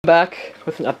Back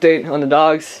with an update on the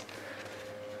dogs.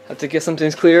 Have to get some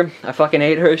things clear. I fucking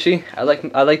hate Hershey. I like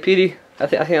Petey. I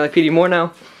think I like Petey more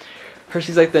now.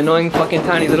 Hershey's like the annoying fucking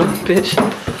tiny little bitch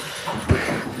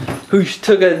who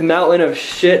took a mountain of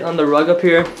shit on the rug up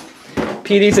here.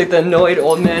 Petey's like the annoyed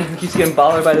old man who keeps getting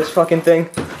bothered by this fucking thing.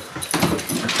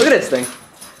 Look at this thing.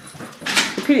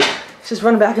 Petey, he's just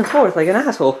running back and forth like an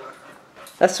asshole.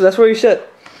 That's where you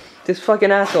shit. This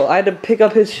fucking asshole. I had to pick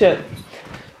up his shit.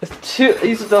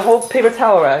 Used the whole paper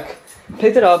towel rack,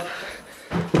 picked it up,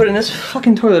 put it in this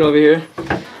fucking toilet over here,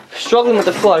 struggling with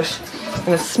the flush,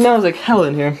 and it smells like hell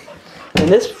in here. And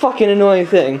this fucking annoying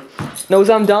thing knows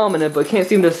I'm dominant, but can't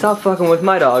seem to stop fucking with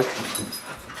my dog.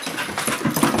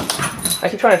 I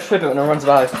keep trying to trip it when it runs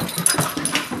by,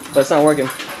 but it's not working.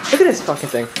 Look at this fucking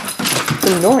thing.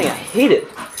 It's annoying. I hate it.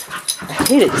 I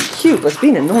hate it. It's cute, but it's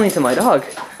being annoying to my dog.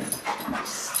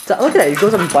 Stop. Look at that. He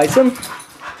goes up and bites him.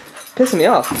 Pissing me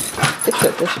off. Get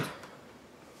shit, bitch.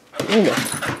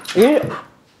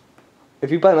 If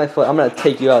you bite my foot, I'm gonna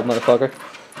take you out, motherfucker.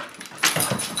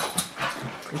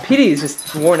 And Petey is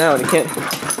just worn out and he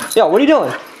can't. Yo, what are you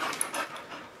doing?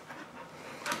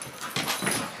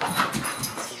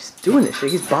 He's doing this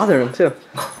shit. He's bothering him too.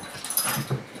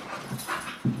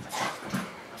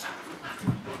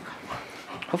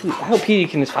 Hopefully, I hope Petey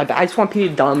can just. I just want Petey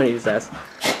to dominate his ass.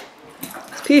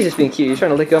 Petey's just being cute. He's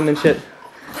trying to lick him and shit.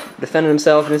 Defending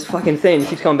himself, and this fucking thing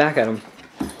keeps coming back at him.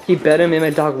 He bet him, made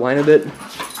my dog whine a bit.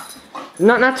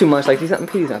 Not too much, like Petey's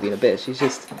not being a bitch, he's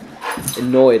just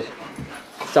annoyed.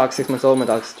 This dog's 6 months old, my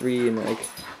dog's 3 and like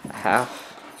a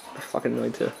half. I'm fucking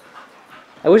annoyed too.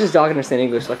 I wish this dog could understand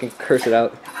English so I can curse it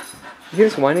out. You hear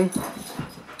this whining?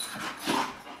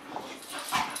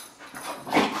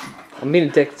 I'm being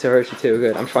a dick to Hershey too,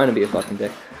 good. I'm trying to be a fucking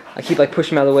dick. I keep like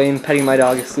pushing him out of the way and petting my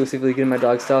dog exclusively, getting my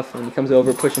dog stuff, and he comes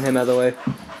over, pushing him out of the way.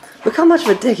 Look how much of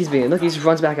a dick he's being. Look, he just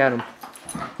runs back at him.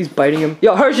 He's biting him.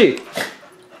 Yo, Hershey!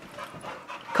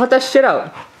 Cut that shit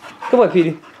out. Good boy,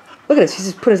 Petey. Look at this. He's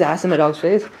just put his ass in my dog's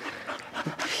face.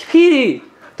 Petey!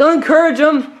 Don't encourage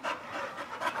him!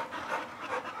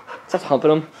 Stop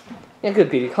humping him. Yeah, good,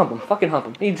 Petey. Hump him. Fucking hump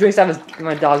him. He drinks out of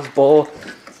my dog's bowl.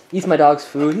 Eats my dog's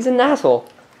food. He's an asshole.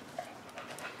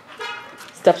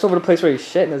 Steps over the place where he's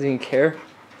shit and doesn't even care.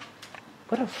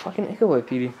 What a fucking good boy,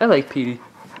 Petey. I like Petey.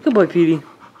 Good boy, Petey.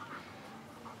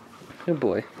 Good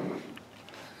boy.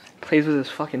 Plays with his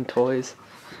fucking toys.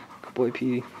 Good boy,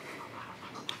 Petey.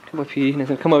 Good boy, Petey. He's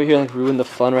gonna come over here and like ruin the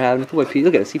fun we're having. Good boy, Petey.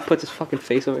 Look at this. He puts his fucking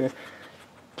face over here.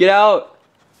 Get out!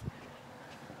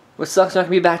 What sucks, I'm not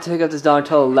gonna be back to pick up this dog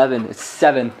until 11. It's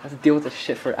 7. I have to deal with this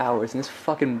shit for hours, and this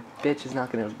fucking bitch is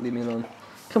not gonna leave me alone.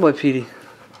 Good boy, Petey.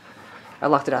 I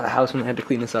locked it out of the house when I had to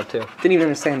clean this up too. Didn't even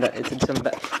understand that it's in some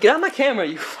bed. Get out of my camera,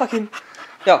 you fucking.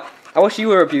 Yo, I wish you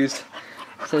were abused.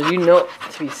 So you know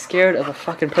to be scared of a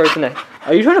fucking person that.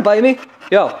 Are you trying to bite me?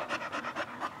 Yo.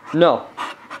 No.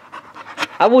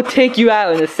 I will take you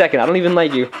out in a second. I don't even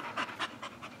like you.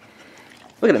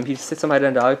 Look at him. He sits on my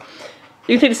dead dog.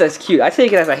 You can take this as cute. I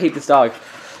take it as I hate this dog.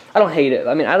 I don't hate it.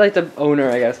 I mean, I like the owner,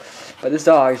 I guess. But this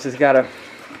dog's just gotta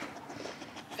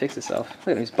fix itself. Look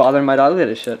at him. He's bothering my dog. Look at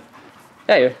this shit.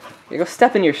 Yeah, you go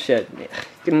step in your shit. You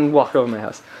can walk over my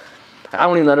house. I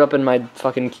don't even let it up in my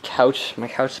fucking couch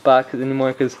spot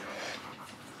anymore because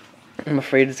I'm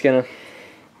afraid it's gonna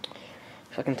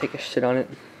fucking take a shit on it.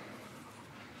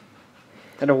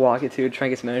 I had to walk it too, try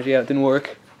and get some energy out. It didn't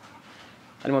work.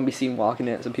 I didn't want to be seen walking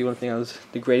it, so people would think I was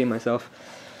degrading myself.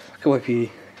 Good boy,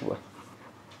 Petey. Good boy.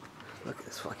 Look at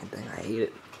this fucking thing. I hate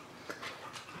it.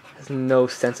 It has no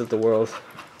sense of the world.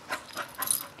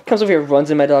 Comes over here,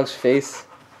 runs in my dog's face.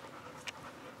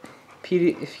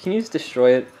 Petey, can you just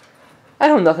destroy it? I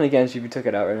don't have nothing against you if you took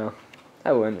it out right now.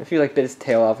 I wouldn't. If you like bit his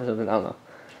tail off or something, I don't know.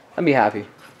 I'd be happy.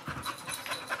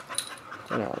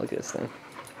 I know, look at this thing.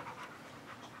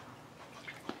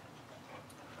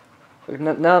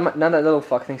 Now that little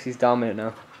fuck thinks he's dominant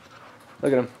now.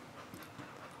 Look at him.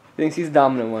 He thinks he's the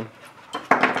dominant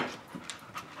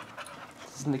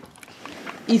one.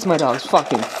 Eats my dog's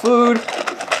fucking food.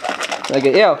 Like,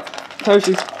 yo,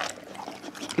 Hershey,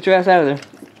 get your ass out of there.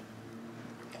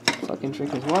 Fucking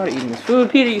drinking his water, eating his food.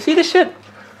 Petey, you see this shit?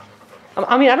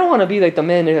 I mean, I don't want to be like the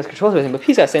man that has control of everything, but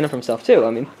Petey's got to stand up for himself too.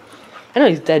 I mean, I know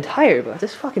he's dead tired, but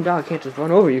this fucking dog can't just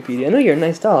run over you, Petey. I know you're a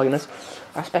nice dog, and I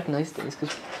respect nice things.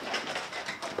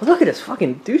 But look at this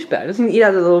fucking douchebag. Doesn't even eat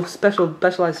out of the little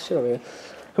specialized shit over here.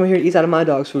 Come here and eats out of my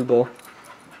dog's food bowl.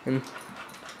 And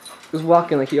just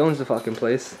walking like he owns the fucking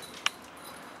place.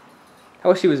 I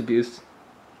wish he was abused.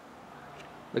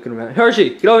 Looking around.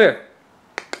 Hershey, get over here.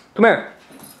 Come here.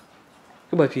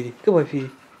 Good boy, Petey. Good boy, Petey.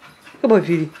 Good boy,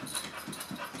 Petey.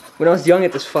 When I was yelling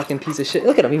at this fucking piece of shit.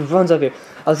 Look at him, he runs up here.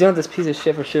 I was yelling at this piece of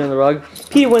shit for shit on the rug.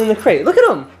 Petey went in the crate. Look at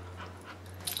him!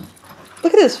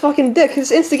 Look at this fucking dick. This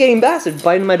instigating bastard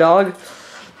biting my dog.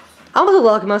 I'm gonna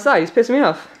lock him outside. He's pissing me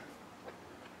off.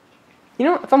 You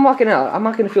know, if I'm walking out, I'm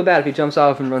not gonna feel bad if he jumps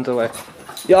off and runs away.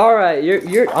 Yeah, alright,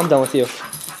 I'm done with you.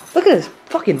 Look at this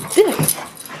fucking dick.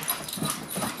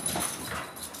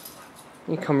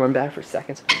 You come run back for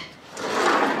seconds.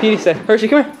 Petey, stay. Hershey,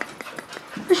 come here.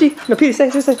 Hershey. No, Petey, stay.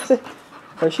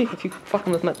 Hershey, if you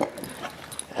fucking with my...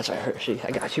 That's right, Hershey.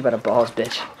 I got you by the balls,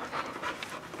 bitch.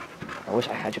 I wish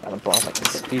I had you by the balls. I could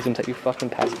squeeze them till you fucking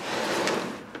pass.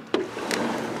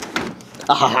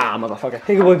 Ah, motherfucker.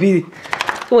 Hey, good boy, Petey.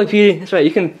 Good boy, Petey. That's right,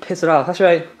 you can piss it off. That's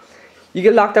right. You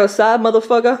get locked outside,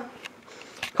 motherfucker.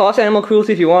 Call us animal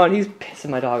cruelty if you want. He's pissing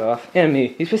my dog off. And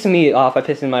me. He's pissing me off by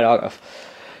pissing my dog off.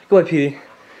 Good boy, Petey.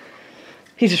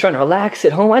 He's just trying to relax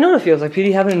at home. I know what it feels like,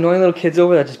 Petey, having annoying little kids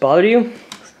over that just bother you.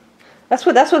 That's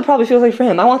what it probably feels like for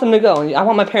him. I want them to go, and I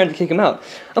want my parent to kick him out.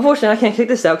 Unfortunately, I can't kick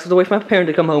this out because I have to wait for my parent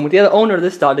to come home with the other owner of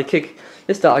this dog to kick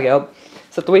this dog out.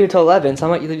 So I have to wait until 11.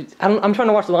 So I'm trying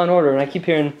to watch the Law and Order, and I keep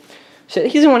hearing shit.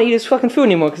 He doesn't want to eat his fucking food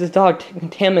anymore because his dog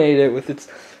contaminated it with its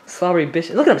slobbery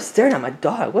bitch. Look at him staring at my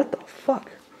dog. What the fuck?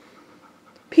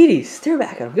 Petey, stare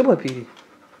back at him. Good boy, Petey.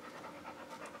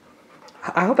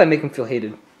 I hope I make him feel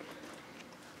hated.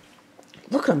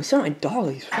 Look at him. He's staring at my dog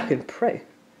like he's fucking prey.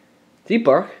 Did he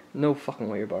bark? No fucking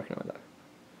way you're barking at my dog.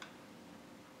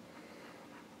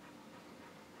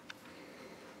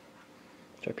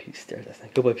 Try Petey stare at that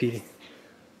thing. Good boy, Petey.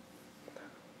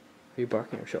 Are you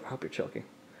barking or I hope you're choking?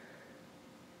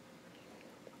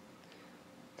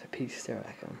 Try Petey stare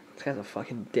at him. This guy's a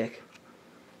fucking dick.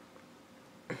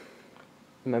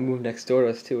 He might move next door to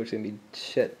us too, which is gonna be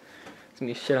shit. It's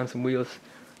gonna be shit on some wheels.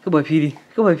 Good boy, Petey.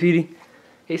 Good boy, Petey.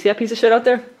 Hey, see that piece of shit out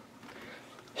there?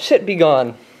 Shit be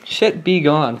gone. Shit be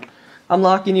gone. I'm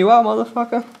locking you out,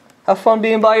 motherfucker. Have fun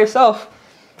being by yourself.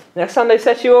 Next time they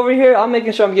set you over here, I'm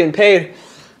making sure I'm getting paid.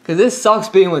 Because this sucks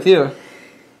being with you.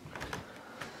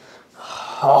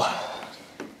 Oh.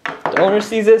 The owner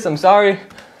sees this, I'm sorry.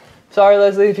 Sorry,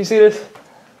 Leslie, if you see this.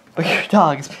 But your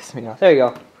dog is pissing me off. There you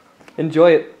go.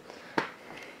 Enjoy it.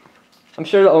 I'm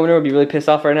sure the owner would be really pissed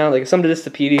off right now. Like, if someone did this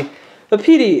to Petey. But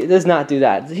Petey does not do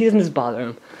that. He doesn't just bother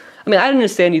him. I mean, I'd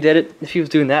understand he did it if he was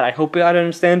doing that. I hope I'd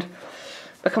understand.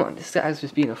 But come on, this guy's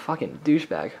just being a fucking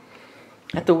douchebag.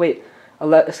 I have to wait.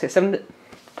 Can I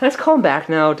just call him back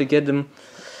now to get him?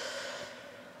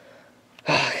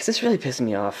 Because this really pissing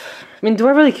me off. I mean, do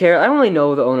I really care? I don't really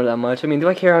know the owner that much. I mean, do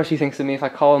I care how she thinks of me if I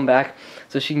call him back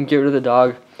so she can get rid of the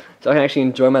dog? So I can actually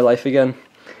enjoy my life again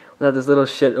without this little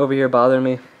shit over here bothering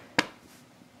me.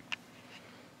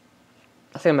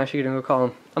 I think I'm actually going to go call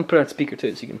him. I'm putting on speaker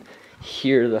too so you can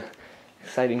hear the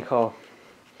exciting call.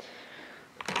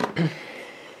 Alright.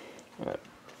 Got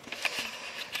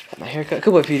my haircut.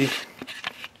 Good boy, Petey.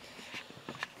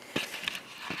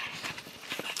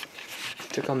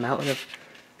 Took a mountain of...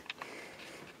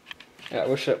 Yeah,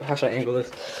 how should I angle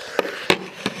this?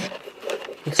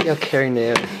 Let's see how caring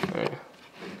they are. Alright.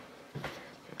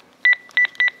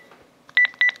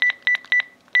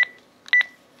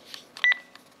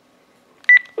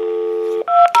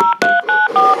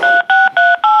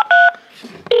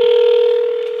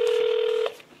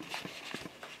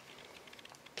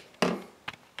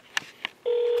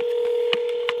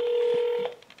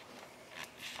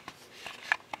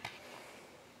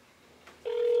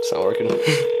 It's not working.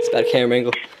 It's a bad camera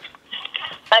angle.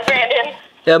 Hi, Brandon.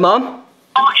 Yeah, Mom?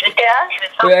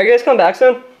 Yeah? Wait, are you guys come back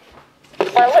soon?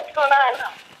 What's going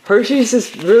on? Hershey's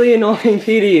just really annoying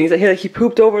Petey, and he's like, he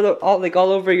pooped over all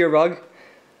over your rug.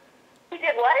 He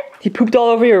did what? He pooped all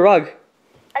over your rug.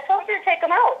 I told you to take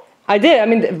him out. I did. I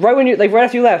mean, right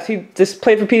after you left, he just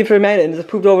played for Petey for a minute and just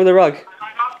pooped over the rug.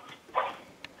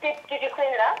 Did you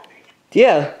clean it up?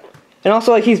 Yeah. And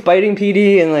also, like, he's biting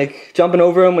Petey and, like, jumping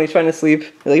over him when he's trying to sleep.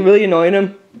 Like, really annoying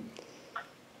him.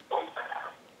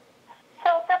 So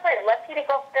separate him. Let Petey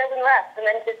go upstairs and rest, and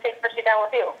then just take Hershey down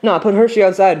with you. No, I put Hershey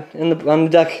outside on the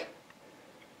deck.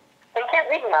 You can't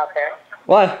leave him out there.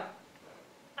 Why?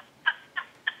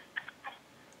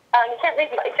 You can't leave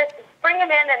him. Just bring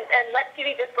him in and let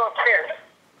Petey just go upstairs.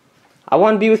 I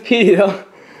want to be with Petey, though.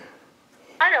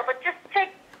 I know, but just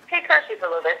take Hershey for a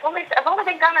little bit. I've only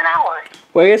been gone an hour.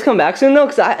 Will you guys come back soon, though?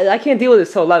 Because I can't deal with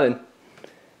this till 11.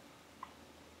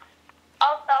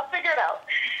 I'll figure it out.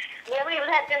 We haven't even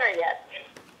had dinner yet.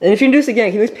 And if you do this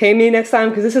again, can you just pay me next time?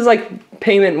 Because this is, like,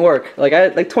 payment work. Like,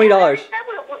 $20.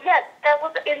 Yes, that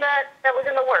was in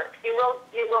the work. You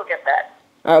will get that.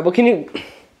 Alright, well, can you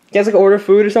guys, like, order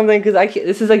food or something? Because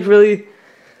this is, like, really,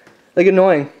 like,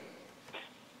 annoying.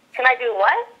 Can I do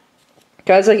what?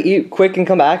 Can I just like eat quick and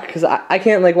come back? Because I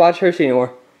can't like watch Hershey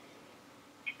anymore.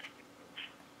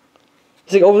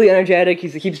 He's like overly energetic.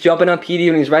 He keeps jumping on PD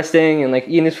when he's resting and like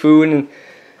eating his food and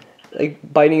like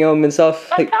biting him and stuff.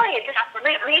 I'm Like, telling you, just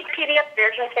leave PD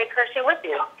upstairs and take Hershey with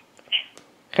you.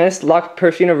 can I just lock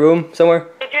Hershey in a room somewhere?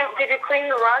 Did you clean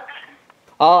the rug?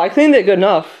 I cleaned it good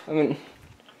enough. I mean,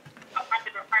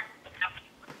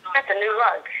 That's a new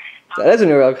rug. that is a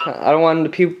new rug. I don't want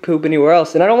him to poop anywhere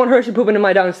else, and I don't want Hershey pooping in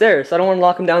my downstairs. So I don't want to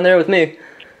lock him down there with me.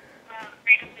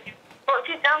 Well, if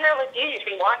he's down there with you, you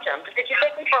can watch him. Did you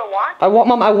take him for a walk?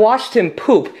 Mom, I watched him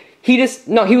poop. He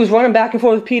was running back and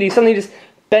forth with Petey. Suddenly just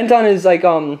bent on his, like,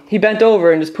 he bent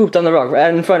over and just pooped on the rug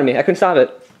right in front of me. I couldn't stop it.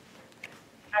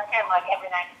 That's him, like, every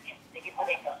night.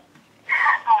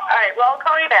 Alright, well, I'll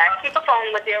call you back. Keep a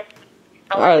phone with you.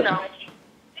 I'll let you know.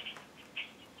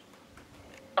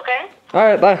 Okay?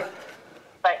 Alright, bye.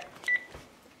 Bye.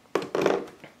 You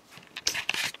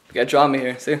gotta draw me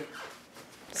here, see?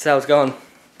 That's how it's going. And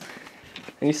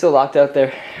you're still locked out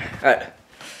there. Alright.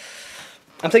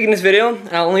 I'm taking this video,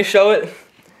 and I'll only show it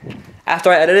after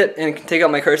I edit it and can take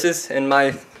out my curses and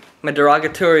my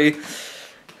derogatory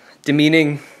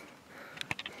demeaning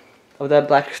of that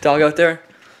black dog out there.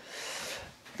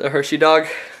 The Hershey dog.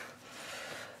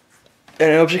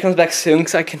 And I hope she comes back soon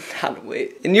because I cannot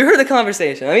wait. And you heard the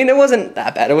conversation. I mean, it wasn't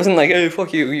that bad. It wasn't like, hey,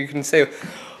 fuck you. You can say,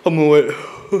 I'm gonna wait.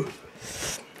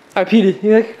 Alright, Petey.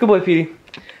 You're like, good boy, Petey.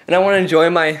 And I want to enjoy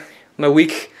my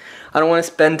week. I don't want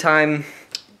to spend time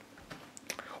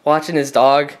watching his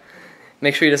dog.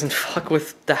 Make sure he doesn't fuck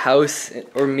with the house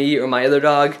or me or my other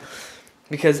dog.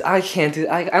 Because I can't do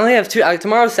I only have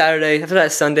tomorrow's Saturday. After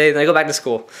that, Sunday. Then I go back to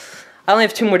school. I only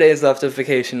have 2 more days left of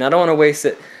vacation. I don't want to waste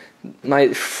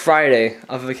my Friday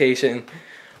of vacation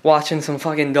watching some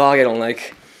fucking dog I don't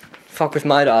like fuck with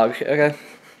my dog, okay?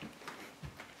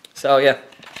 So, yeah.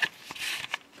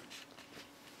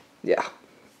 Yeah.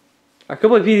 Alright, good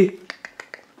boy, Petey.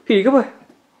 Petey, good boy.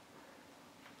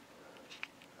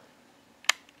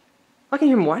 I can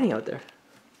hear him whining out there.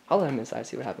 I'll let him inside,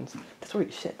 see what happens. That's where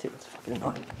you shit, too. It's fucking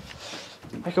annoying.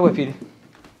 Alright, good boy, Petey.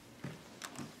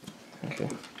 Okay.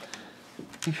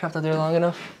 You trapped out there long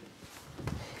enough?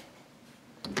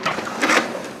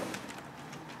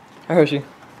 Hi, Hershey.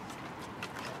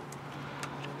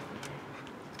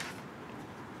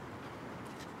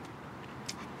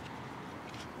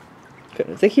 Good.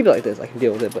 If they keep it like this, I can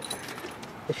deal with it, but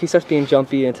if he starts being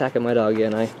jumpy and attacking my dog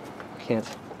again, I can't.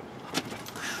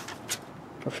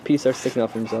 Or if Pete starts sticking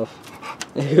up for himself.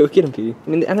 Get him, Petey. I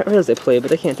mean, I don't realize they play, but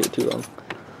they can't do it too long.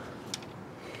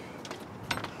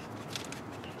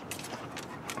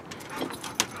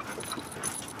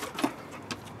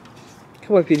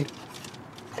 Come on, Petey.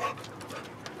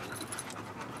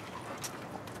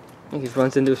 I think he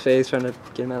runs into his face, trying to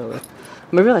get him out of the way. I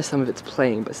mean, I realize some of it's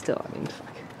playing, but still, I mean,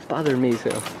 fuck. It's bothering me, too.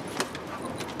 Look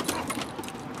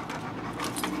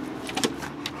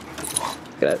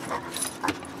at that.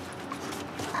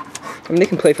 I mean, they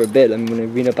can play for a bit. I mean, when they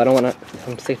read up, I don't want to.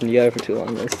 I'm sticking them together for too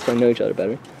long. Let's try to know each other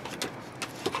better.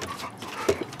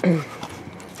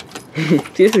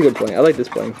 See, this is a good playing. I like this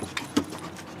playing.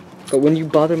 But when you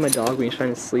bother my dog when he's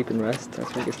trying to sleep and rest,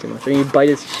 that's when it gets too much. And you bite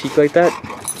his cheek like that.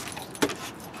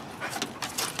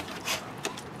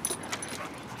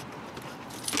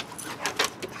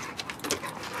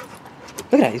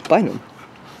 Look at that, he's biting him.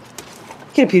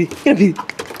 Get him, Petey. Get him, Petey.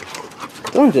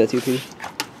 Don't let him do that to you, Petey.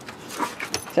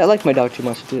 See, I like my dog too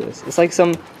much to do this. It's like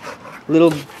some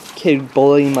little kid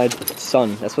bullying my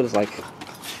son. That's what it's like.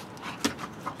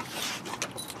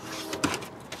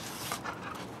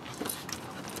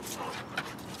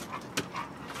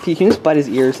 Pete, can you just bite his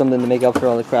ear or something to make up for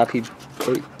all the crap he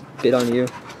bit on you?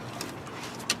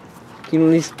 Can you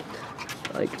at least,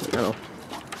 like, I don't know,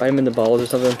 bite him in the balls or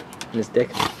something? In his dick?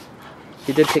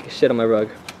 He did take a shit on my rug.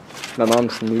 My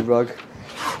mom's new rug.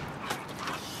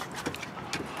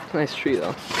 Nice tree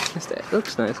though. It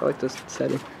looks nice. I like this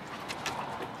setting.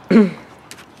 Can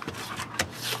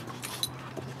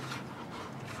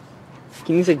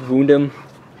you just like wound him?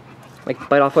 Like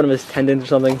bite off one of his tendons or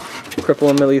something? Cripple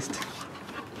him at least?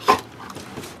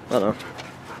 I don't know.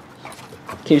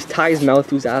 Can you just tie his mouth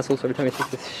to his asshole so every time he takes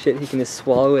this shit he can just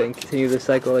swallow it and continue the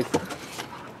cycle like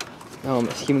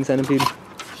a human centipede?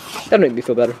 That'll make me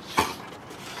feel better.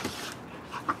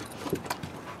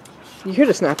 You hear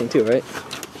the snapping too, right?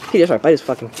 He just bite his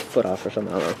fucking foot off or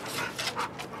something, I don't know.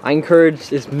 I encourage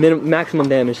this maximum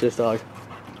damage to this dog.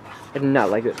 I do not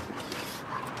like it.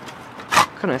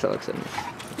 Look how nice that looks at me.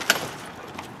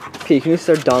 Okay, can you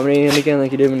start dominating him again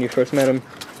like you did when you first met him?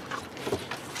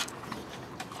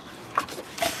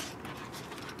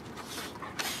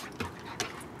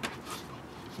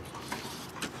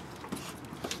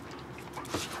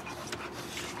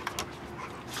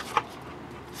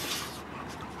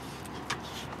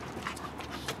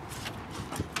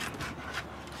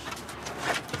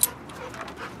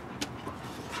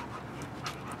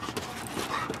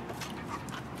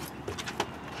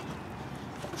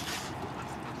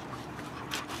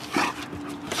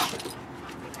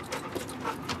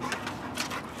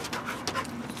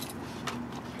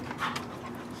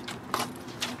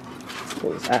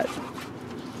 What's that?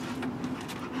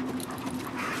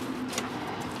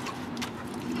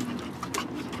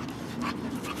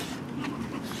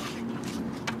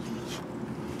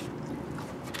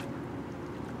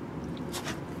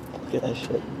 Look at that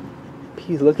shit.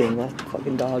 He's looking at that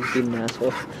fucking dog being an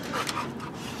asshole.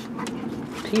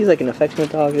 He's like an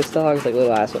affectionate dog. This dog's like a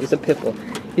little asshole. He's a pit bull.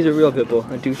 He's a real pit bull.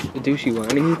 A douchey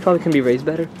one. I mean, he probably can be raised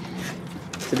better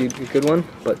to be a good one,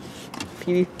 but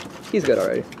Petey, he's good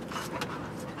already.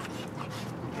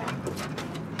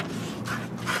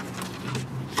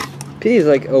 Petey's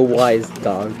like a wise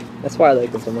dog. That's why I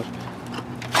like him so much.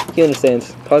 He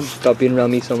understands. Probably about being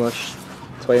around me so much.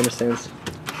 That's why he understands.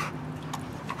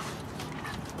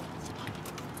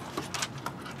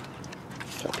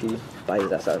 Petey, bite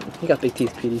his ass out. He got big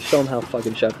teeth, Petey. Show him how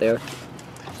fucking sharp they are.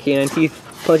 Canine teeth.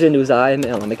 Punch it into his eye. I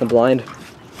don't know, make him blind.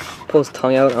 Pull his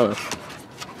tongue out. I don't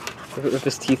know. Rip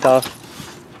his teeth off.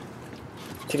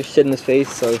 Take a shit in his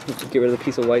face so he can get rid of the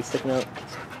piece of white sticking out.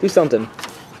 Do something.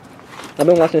 I've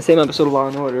been watching the same episode of Law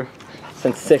and Order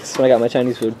since 6 when I got my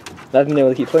Chinese food. I haven't been able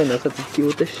to keep playing this. I have to deal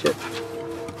with this shit.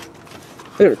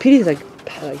 Look at it. Petey's like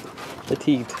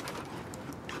fatigued.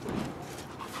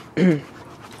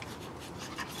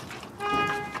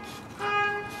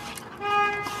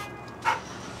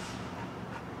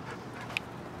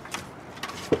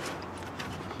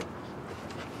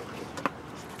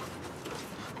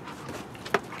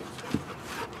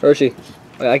 Hershey.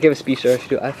 I gave a speech to Hershey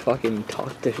too. I fucking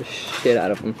talked the shit out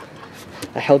of him.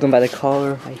 I held him by the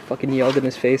collar. I fucking yelled in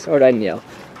his face. Or I didn't yell.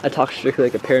 I talked strictly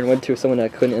like a parent would to someone that I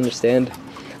couldn't understand.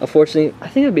 Unfortunately, I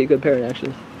think I'd be a good parent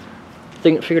actually.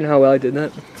 Figuring out how well I did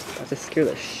that. I have to scare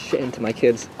the shit into my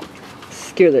kids.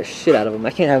 Scare the shit out of them.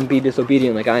 I can't have them be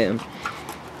disobedient like I am.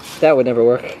 That would never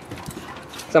work.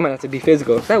 So I might have to be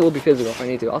physical. That will be physical if I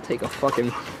need to.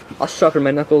 I'll sharpen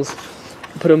my knuckles.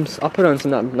 I'll put on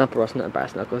some not brass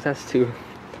knuckles. That's too.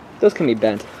 Those can be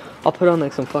bent. I'll put on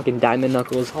like some fucking diamond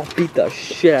knuckles. I'll beat the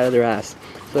shit out of their ass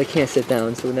so they can't sit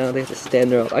down. So now they have to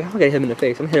stand there up. I gotta hit him in the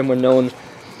face. I'm hitting him when no one.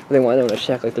 They want to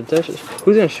check like the dishes.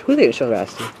 Who they gonna show their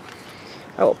ass to?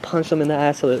 I will punch them in the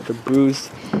ass so that they're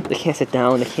bruised. They can't sit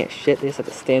down. They can't shit. They just have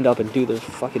to stand up and do their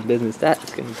fucking business. That is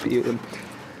gonna be them.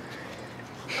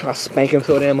 I'll spank them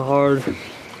so damn hard.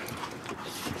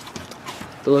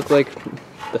 They look like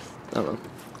I don't know.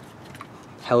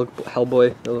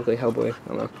 Hellboy. They look like Hellboy. I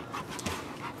don't know.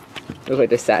 They look like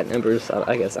they sat in embers.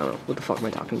 I guess. I don't know. What the fuck am I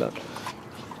talking about?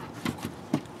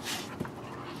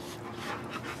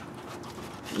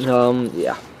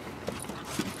 Yeah.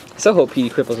 I still hope he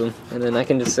cripples him, and then I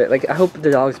can just say, like, I hope the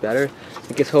dog's better.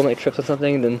 He gets home, like, trips on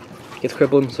something, and then gets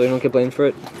crippled, so he don't get blamed for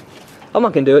it. I'm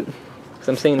not gonna do it, because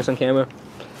I'm saying this on camera.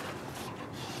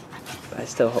 But I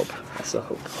still hope.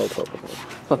 Hope.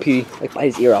 Oh, Petey, like, bite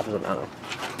his ear off or something. I don't know.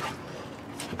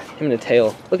 Him in the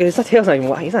tail. Look at his tail's not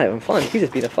even. He's not having fun. He's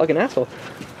just being a fucking asshole.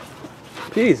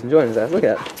 Petey's enjoying his ass. Look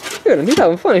at that. Look at him. He's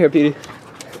having fun here, Petey.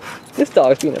 This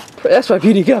dog's being a. That's right,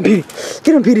 Petey. Get him, Petey.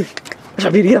 Get him, Petey. That's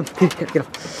right, Petey. Get him. Petey, get him.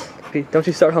 Petey, don't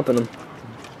you start humping him.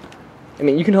 I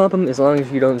mean, you can hump him as long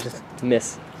as you don't just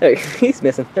miss. There, he's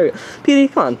missing. There we go. Petey,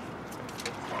 come on.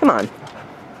 Come on.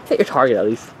 Hit your target at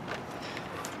least.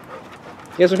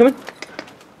 You guys are coming?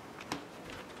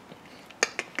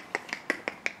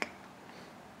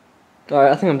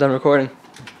 Alright, I think I'm done recording.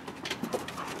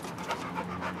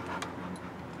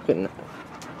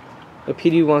 But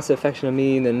Petey wants the affection of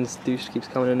me, and then this douche keeps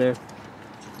coming in there.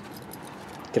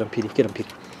 Get him, Petey. Get him,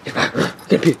 Petey. Get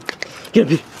him, Petey. Get him,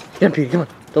 Petey. Get him, Petey. Come on.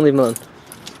 Don't leave him alone.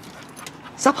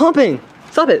 Stop humping!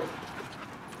 Stop it!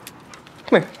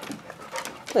 Come here.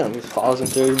 Look at him. He just follows him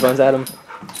through, runs at him.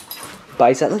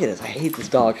 Bites at. Look at this. I hate this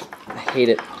dog. I hate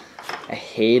it. I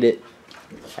hate it.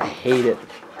 I hate it.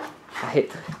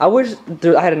 I wish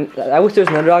there was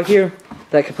another dog here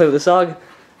that could play with this dog,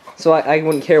 so I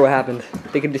wouldn't care what happened.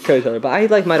 They could just kill each other. But I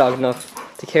like my dog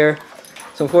enough to care.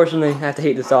 So unfortunately, I have to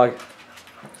hate this dog.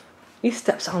 He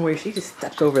steps on where he just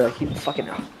steps over like he fucking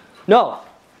no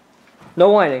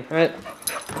whining. All right.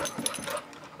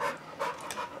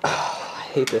 Oh, I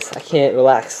hate this. I can't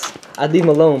relax. I'd leave him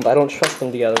alone, but I don't trust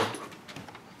them together.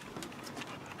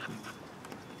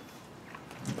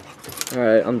 All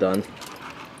right, I'm done.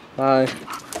 Bye.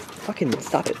 Fucking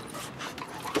stop it.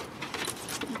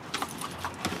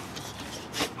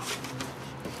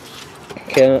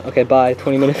 Okay, bye.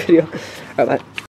 20-minute video. Alright, bye.